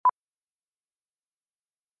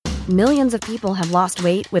Millions of people have lost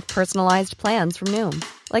weight with personalized plans from Noom.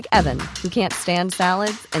 Like Evan, who can't stand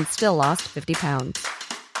salads and still lost 50 pounds.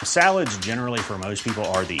 Salads generally for most people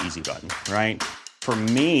are the easy button, right? For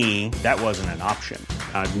me, that wasn't an option.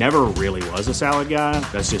 I never really was a salad guy.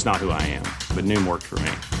 That's just not who I am. But Noom worked for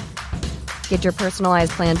me. Get your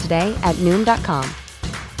personalized plan today at Noom.com.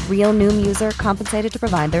 Real Noom user compensated to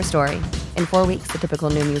provide their story. In 4 weeks, the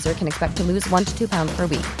typical Noom user can expect to lose 1 to 2 pounds per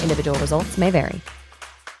week. Individual results may vary.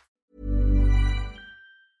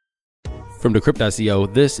 From Decrypt.co,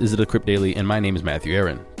 this is the Decrypt Daily, and my name is Matthew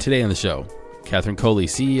Aaron. Today on the show, Catherine Coley,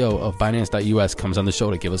 CEO of Binance.us, comes on the show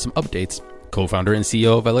to give us some updates. Co-founder and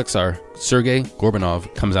CEO of Elixir, Sergey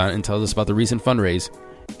Gorbunov, comes on and tells us about the recent fundraise.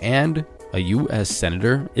 And a U.S.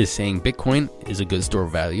 senator is saying Bitcoin is a good store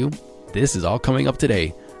of value. This is all coming up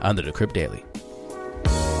today on the Decrypt Daily.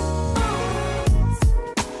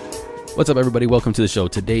 What's up, everybody? Welcome to the show.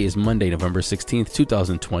 Today is Monday, November 16th,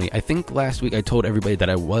 2020. I think last week I told everybody that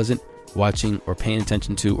I wasn't watching or paying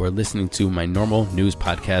attention to or listening to my normal news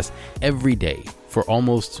podcast every day for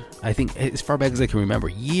almost, I think, as far back as I can remember,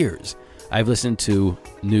 years. I've listened to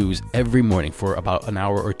news every morning for about an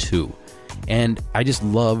hour or two. And I just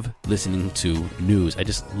love listening to news. I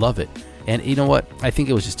just love it. And you know what? I think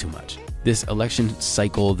it was just too much. This election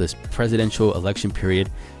cycle, this presidential election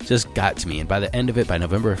period just got to me. And by the end of it, by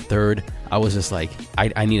November 3rd, I was just like,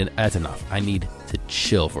 that's enough. I need to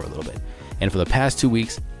chill for a little bit. And for the past 2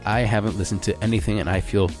 weeks, I haven't listened to anything and I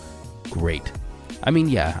feel great. I mean,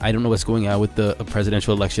 yeah, I don't know what's going on with the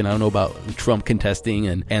presidential election. I don't know about Trump contesting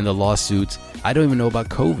and the lawsuits. I don't even know about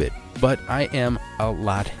COVID. But I am a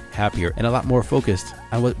lot happier and a lot more focused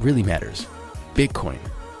on what really matters. Bitcoin.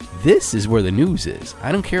 This is where the news is.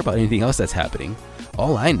 I don't care about anything else that's happening.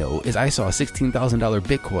 All I know is I saw a $16,000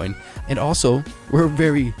 Bitcoin, and also we're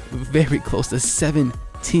very, very close to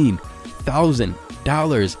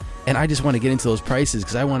 $17,000. And I just want to get into those prices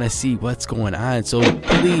because I want to see what's going on. So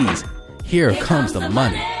please, here comes the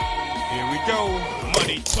money. Here we go.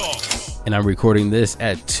 Money talk. And I'm recording this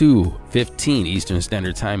at 2:15 Eastern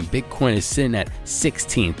Standard Time. Bitcoin is sitting at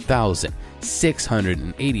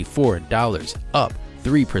 $16,684, up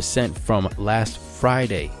 3% from last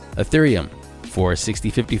Friday. Ethereum,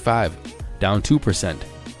 460.55, down 2%.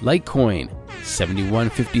 Litecoin,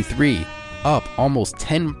 71.53, up almost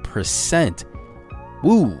 10%.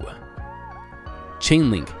 Woo!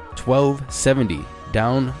 Chainlink, 1270,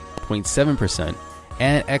 down 0.7%.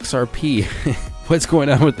 And XRP, what's going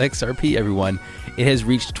on with XRP, everyone? It has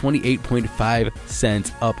reached 28.5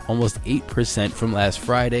 cents, up almost 8% from last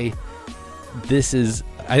Friday. This is,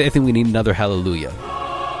 I think we need another hallelujah.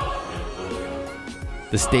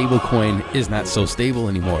 The stable coin is not so stable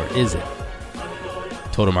anymore, is it?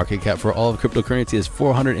 Total market cap for all of cryptocurrency is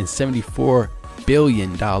 $474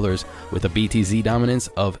 billion with a BTC dominance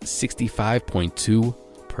of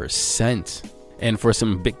 65.2%. And for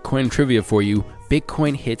some Bitcoin trivia for you,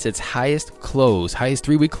 Bitcoin hits its highest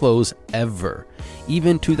 3-week close ever.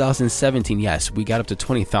 Even 2017, yes, we got up to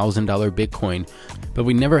 $20,000 Bitcoin, but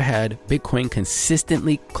we never had Bitcoin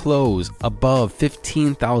consistently close above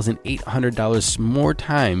 $15,800 more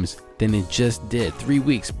times than it just did. 3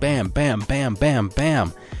 weeks, bam, bam, bam, bam,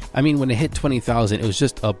 bam. I mean, when it hit 20,000, it was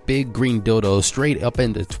just a big green dildo straight up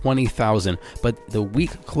into 20,000, but the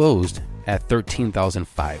week closed at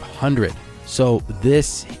 13,500. So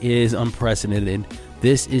this is unprecedented.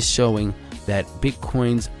 This is showing that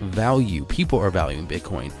Bitcoin's value, people are valuing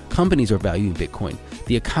Bitcoin, companies are valuing Bitcoin,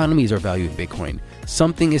 the economies are valuing Bitcoin.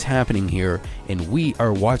 Something is happening here, and we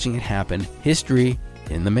are watching it happen. History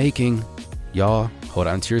in the making. Y'all, hold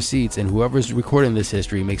on to your seats, and whoever's recording this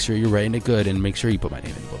history, make sure you're writing it good, and make sure you put my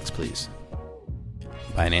name in the books, please.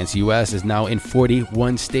 Binance US is now in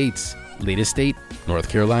 41 states. Latest state, North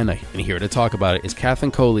Carolina. And here to talk about it is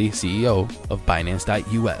Catherine Coley, CEO of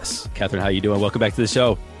Binance.us. Catherine, how you doing? Welcome back to the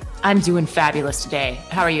show. I'm doing fabulous today.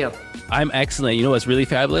 How are you? I'm excellent. You know what's really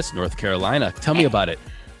fabulous? North Carolina. Tell me about it.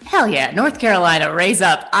 Hell yeah. North Carolina, raise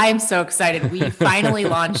up. I'm so excited. We finally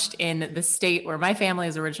launched in the state where my family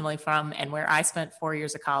is originally from and where I spent 4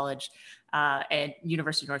 years of college at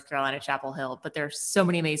University of North Carolina, Chapel Hill. But there's so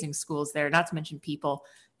many amazing schools there, not to mention people.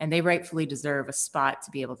 And they rightfully deserve a spot to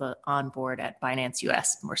be able to onboard at Binance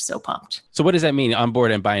US. And we're so pumped. So what does that mean,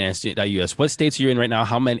 onboard at Binance.us? What states are you in right now?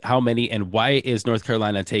 How many, and why is North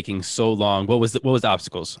Carolina taking so long? What was the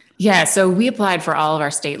obstacles? Yeah, so we applied for all of our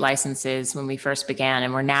state licenses when we first began,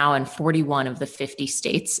 and we're now in 41 of the 50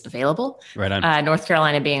 states available. Right on. North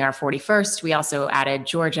Carolina being our 41st. We also added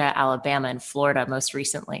Georgia, Alabama, and Florida most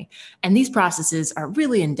recently. And these processes are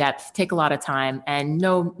really in depth, take a lot of time, and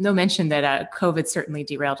no mention that COVID certainly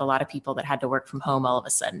derailed derailed a lot of people that had to work from home all of a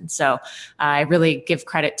sudden. So I really give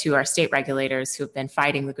credit to our state regulators who have been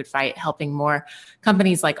fighting the good fight, helping more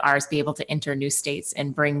companies like ours be able to enter new states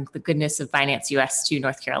and bring the goodness of Binance US to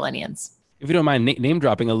North Carolinians. If you don't mind name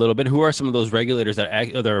dropping a little bit, who are some of those regulators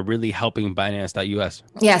that are really helping Binance.us?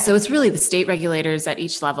 Yeah, so it's really the state regulators at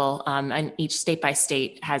each level, and each state by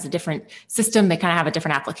state has a different system. They kind of have a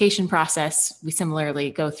different application process. We similarly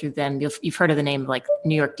go through them. You've heard of the name like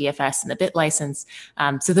New York DFS and the BIT license.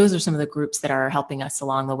 So those are some of the groups that are helping us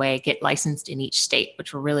along the way get licensed in each state,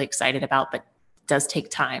 which we're really excited about, but it does take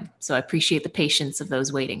time. So I appreciate the patience of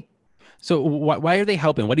those waiting. So why are they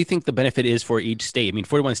helping? What do you think the benefit is for each state? I mean,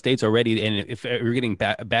 41 states already, and if you're getting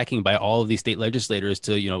backing by all of these state legislators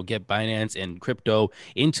to, get Binance and crypto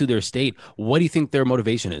into their state, what do you think their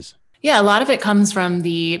motivation is? Yeah, a lot of it comes from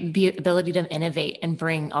the ability to innovate and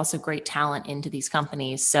bring also great talent into these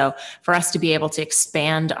companies. So for us to be able to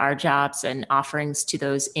expand our jobs and offerings to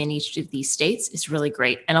those in each of these states is really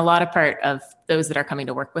great. And a lot of part of those that are coming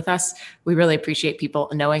to work with us, we really appreciate people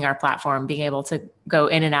knowing our platform, being able to go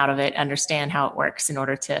in and out of it, understand how it works in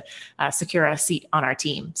order to secure a seat on our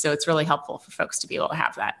team. So it's really helpful for folks to be able to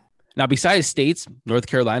have that. Now, besides states, North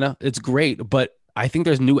Carolina, it's great, but I think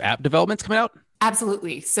there's new app developments coming out.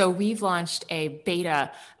 Absolutely. So we've launched a beta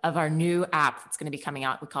of our new app that's going to be coming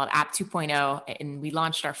out. We call it App 2.0, and we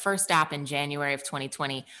launched our first app in January of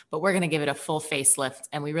 2020, but we're going to give it a full facelift.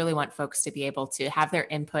 And we really want folks to be able to have their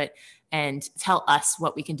input and tell us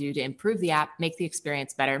what we can do to improve the app, make the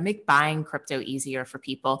experience better, make buying crypto easier for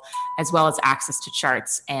people, as well as access to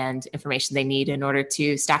charts and information they need in order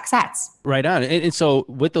to stack sats. Right on. And so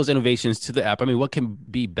with those innovations to the app, I mean, what can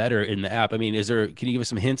be better in the app? I mean, can you give us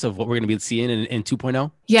some hints of what we're going to be seeing in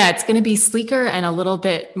 2.0? Yeah, it's going to be sleeker and a little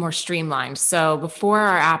bit more streamlined. So before,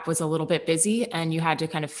 our app was a little bit busy and you had to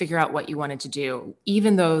kind of figure out what you wanted to do.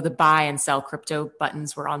 Even though the buy and sell crypto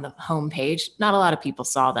buttons were on the home page, not a lot of people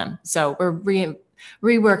saw them. So we're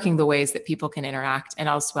reworking the ways that people can interact and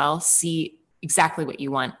as well see exactly what you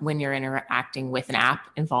want when you're interacting with an app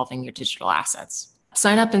involving your digital assets.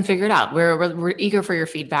 Sign up and figure it out. We're eager for your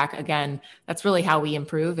feedback. Again, that's really how we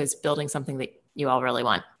improve, is building something that you all really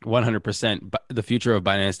want. 100%. The future of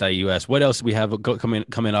Binance.us. What else we have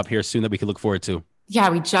coming up here soon that we can look forward to? Yeah,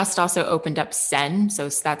 we just also opened up SEN. So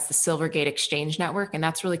that's the Silvergate Exchange Network. And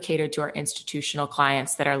that's really catered to our institutional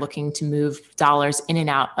clients that are looking to move dollars in and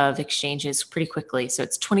out of exchanges pretty quickly. So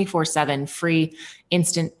it's 24/7 free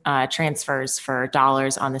instant transfers for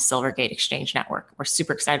dollars on the Silvergate Exchange Network. We're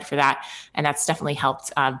super excited for that. And that's definitely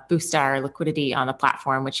helped boost our liquidity on the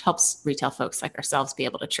platform, which helps retail folks like ourselves be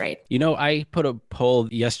able to trade. I put a poll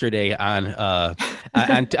yesterday on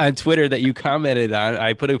Twitter that you commented on.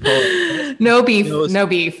 I put a poll. No beef.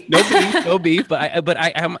 But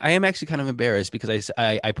I am actually kind of embarrassed because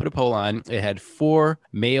I put a poll on. It had 4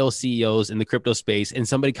 male CEOs in the crypto space, and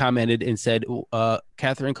somebody commented and said,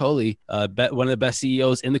 Catherine Coley, one of the best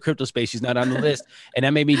CEOs in the crypto space, she's not on the list. And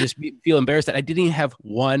that made me just feel embarrassed that I didn't even have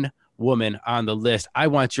one woman on the list. I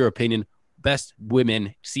want your opinion. Best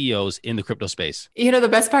women CEOs in the crypto space. The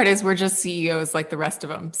best part is we're just CEOs like the rest of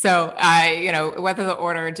them. So whether the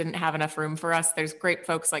order didn't have enough room for us, there's great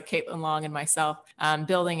folks like Caitlin Long and myself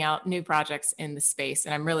building out new projects in the space.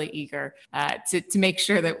 And I'm really eager to make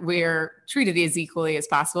sure that we're treated as equally as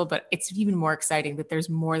possible. But it's even more exciting that there's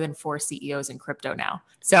more than 4 CEOs in crypto now.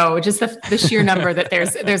 So just the sheer number that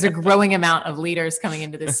there's a growing amount of leaders coming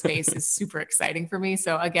into this space is super exciting for me.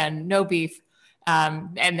 So again, no beef.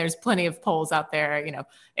 And there's plenty of polls out there.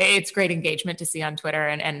 It's great engagement to see on Twitter,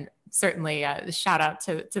 and certainly the shout out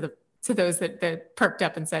to those that perked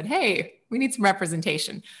up and said, "Hey, we need some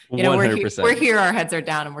representation." 100%. We're here, our heads are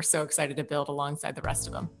down, and we're so excited to build alongside the rest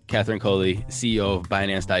of them. Catherine Coley, CEO of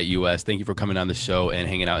Binance.us. Thank you for coming on the show and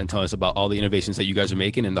hanging out and telling us about all the innovations that you guys are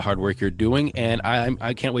making and the hard work you're doing. And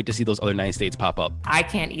I can't wait to see those other 9 states pop up. I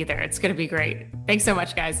can't either. It's going to be great. Thanks so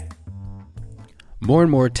much, guys. More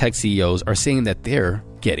and more tech CEOs are saying that they're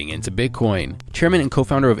getting into Bitcoin. Chairman and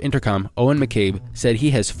co-founder of Intercom, Owen McCabe, said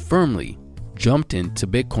he has firmly jumped into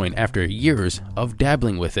Bitcoin after years of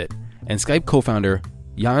dabbling with it. And Skype co-founder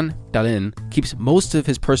Jan Dalin keeps most of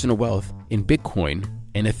his personal wealth in Bitcoin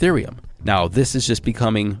and Ethereum. Now, this is just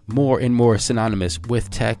becoming more and more synonymous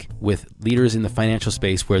with tech, with leaders in the financial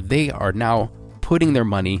space, where they are now putting their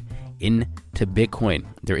money into Bitcoin,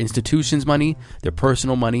 their institution's money, their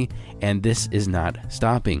personal money, and this is not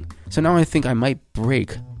stopping. So now I think I might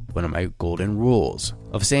break one of my golden rules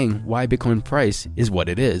of saying why Bitcoin price is what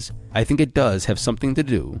it is. I think it does have something to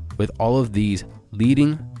do with all of these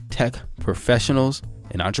leading tech professionals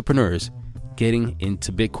and entrepreneurs getting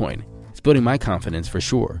into Bitcoin. It's building my confidence for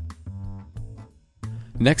sure.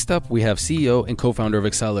 Next up, we have CEO and co-founder of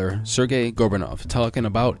Acceler, Sergey Gorbunov, talking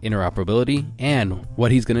about interoperability and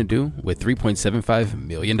what he's going to do with $3.75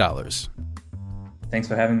 million. Thanks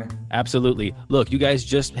for having me. Absolutely. Look, you guys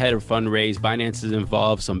just had a fundraise. Binance is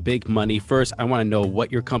involved, some big money. First, I want to know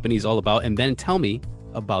what your company is all about, and then tell me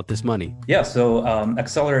about this money. Yeah, so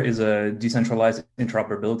Acceler is a decentralized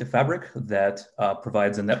interoperability fabric that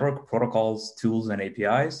provides a network, protocols, tools, and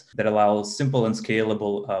APIs that allow simple and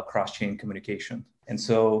scalable cross-chain communication. And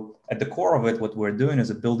so at the core of it, what we're doing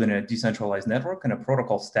is building a decentralized network and a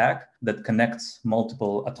protocol stack that connects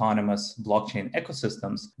multiple autonomous blockchain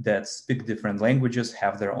ecosystems that speak different languages,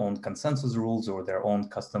 have their own consensus rules or their own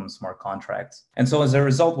custom smart contracts. And so as a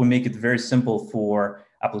result, we make it very simple for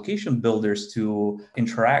application builders to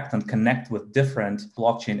interact and connect with different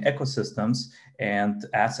blockchain ecosystems and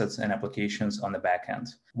assets and applications on the back end.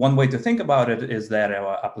 One way to think about it is that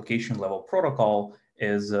our application level protocol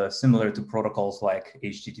is similar to protocols like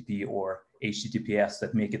HTTP or HTTPS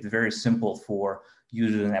that make it very simple for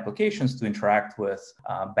users and applications to interact with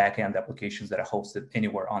back-end applications that are hosted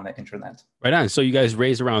anywhere on the internet. Right on. So you guys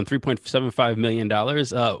raised around $3.75 million.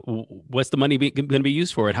 What's the money going to be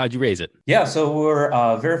used for it? How'd you raise it? Yeah, so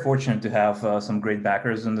we're very fortunate to have some great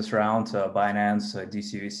backers in this round, Binance,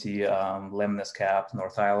 DCVC, Lummis Cap,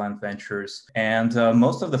 North Island Ventures. And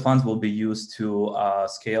most of the funds will be used to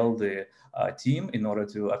scale the team in order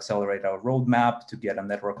to accelerate our roadmap to get a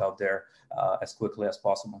network out there as quickly as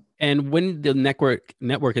possible. And when the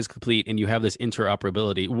network is complete and you have this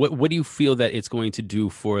interoperability, what do you feel that it's going to do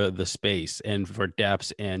for the space and for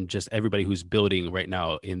dApps and just everybody who's building right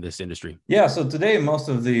now in this industry? Yeah, so today most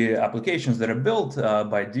of the applications that are built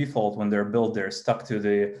by default, when they're built, they're stuck to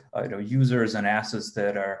the users and assets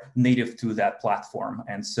that are native to that platform.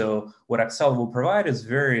 And so what Acceler will provide is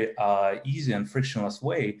very easy and frictionless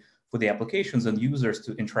way for the applications and users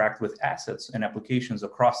to interact with assets and applications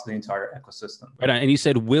across the entire ecosystem. Right on. And you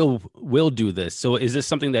said we'll do this. So is this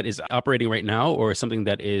something that is operating right now or something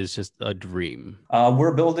that is just a dream?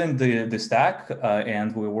 We're building the stack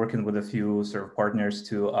and we're working with a few sort of partners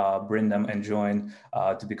to bring them and join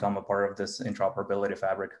to become a part of this interoperability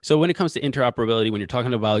fabric. So when it comes to interoperability, when you're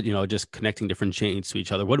talking about, just connecting different chains to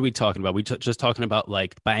each other, what are we talking about? We just talking about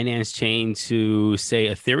like Binance chain to say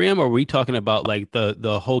Ethereum, or are we talking about like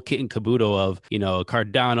the whole kit and caboodle of,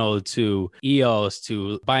 Cardano to EOS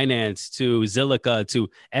to Binance to Zilliqa to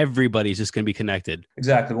everybody's just going to be connected?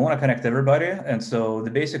 Exactly. We want to connect everybody. And so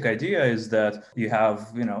the basic idea is that you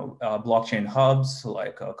have, blockchain hubs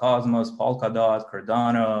like Cosmos, Polkadot,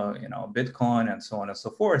 Cardano, Bitcoin, and so on and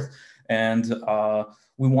so forth. And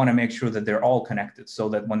we want to make sure that they're all connected so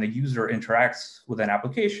that when the user interacts with an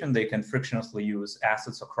application, they can frictionlessly use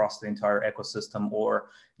assets across the entire ecosystem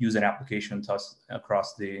or use an application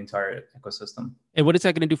across the entire ecosystem. And what is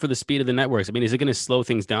that going to do for the speed of the networks? I mean, is it going to slow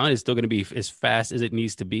things down? Is it still going to be as fast as it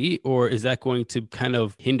needs to be? Or is that going to kind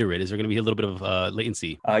of hinder it? Is there going to be a little bit of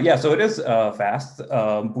latency? Yeah, so it is fast.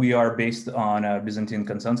 We are based on a Byzantine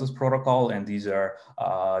consensus protocol, and these are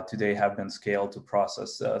today have been scaled to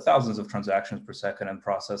process thousands of transactions per second and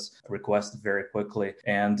process requests very quickly.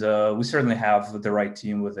 And we certainly have the right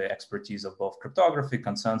team with the expertise of both cryptography,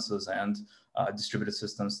 consensus, and distributed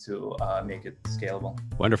systems to make it scalable.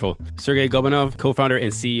 Wonderful. Sergey Gorbunov, co-founder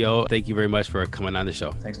and CEO, thank you very much for coming on the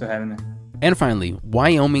show. Thanks for having me. And finally,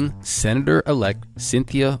 Wyoming Senator-elect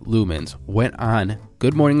Cynthia Lummis went on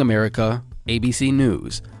Good Morning America, ABC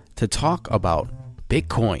News, to talk about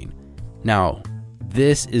Bitcoin. Now,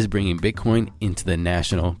 this is bringing Bitcoin into the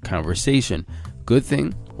national conversation. Good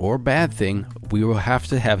thing or bad thing, we will have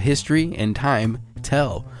to have history and time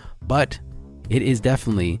tell. But it is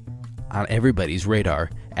definitely on everybody's radar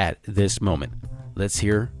at this moment. Let's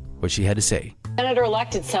hear what she had to say.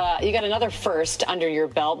 Senator-elect, you got another first under your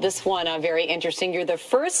belt. This one very interesting. You're the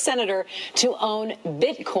first senator to own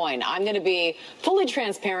Bitcoin. I'm going to be fully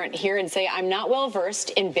transparent here and say I'm not well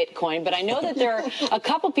versed in Bitcoin, but I know that there are a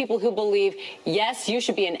couple people who believe, yes, you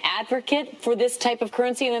should be an advocate for this type of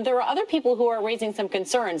currency, and then there are other people who are raising some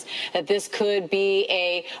concerns that this could be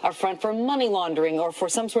a front for money laundering or for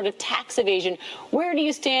some sort of tax evasion. Where do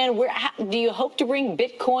you stand? Do you hope to bring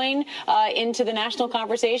Bitcoin into the national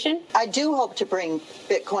conversation? I do hope to bring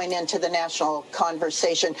Bitcoin into the national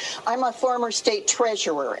conversation. I'm a former state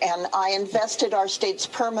treasurer, and I invested our state's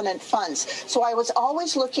permanent funds. So I was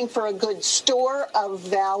always looking for a good store of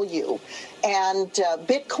value, and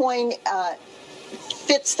Bitcoin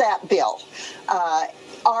fits that bill.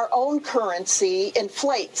 Our own currency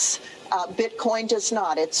inflates Bitcoin does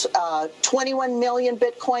not. It's 21 million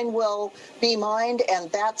Bitcoin will be mined,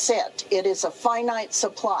 and that's it. It is a finite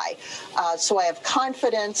supply. So I have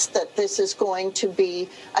confidence that this is going to be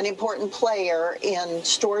an important player in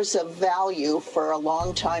stores of value for a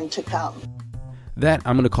long time to come. That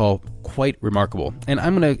I'm going to call quite remarkable. And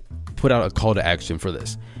I'm going to put out a call to action for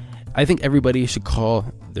this. I think everybody should call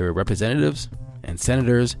their representatives and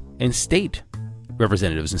senators and state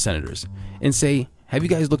representatives and senators and say, have you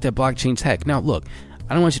guys looked at blockchain tech? Now, look,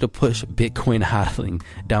 I don't want you to push Bitcoin hodling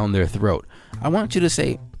down their throat. I want you to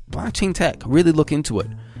say, blockchain tech, really look into it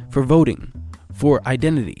for voting, for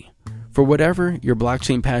identity, for whatever your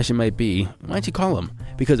blockchain passion might be. Why don't you call them?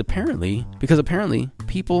 Because apparently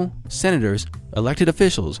people, senators, elected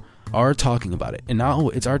officials are talking about it. And now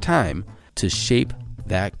it's our time to shape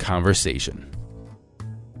that conversation.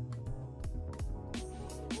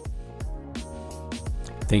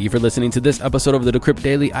 Thank you for listening to this episode of the Decrypt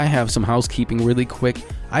Daily. I have some housekeeping really quick.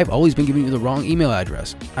 I've always been giving you the wrong email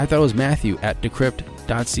address. I thought it was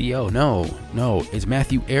Matthew@decrypt.co. No, it's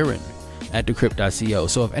Matthew Aaron at decrypt.co.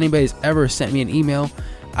 So if anybody's ever sent me an email,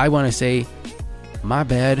 I want to say, my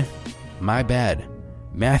bad.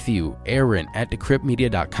 Matthew Aaron at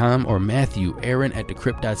decryptmedia.com or Matthew Aaron at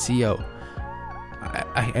decrypt.co.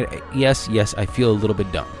 Yes, I feel a little bit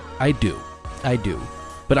dumb. I do.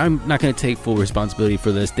 But I'm not going to take full responsibility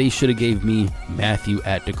for this. They should have gave me Matthew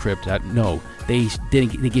at decrypt. No, they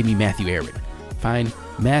didn't. They gave me Matthew Aaron. Fine.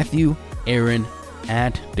 Matthew Aaron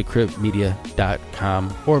at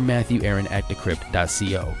decryptmedia.com or Matthew Aaron at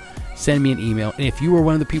decrypt.co. Send me an email. And if you were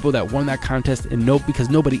one of the people that won that contest and because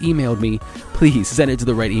nobody emailed me, please send it to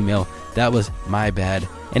the right email. That was my bad.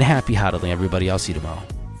 And happy hodling, everybody. I'll see you tomorrow.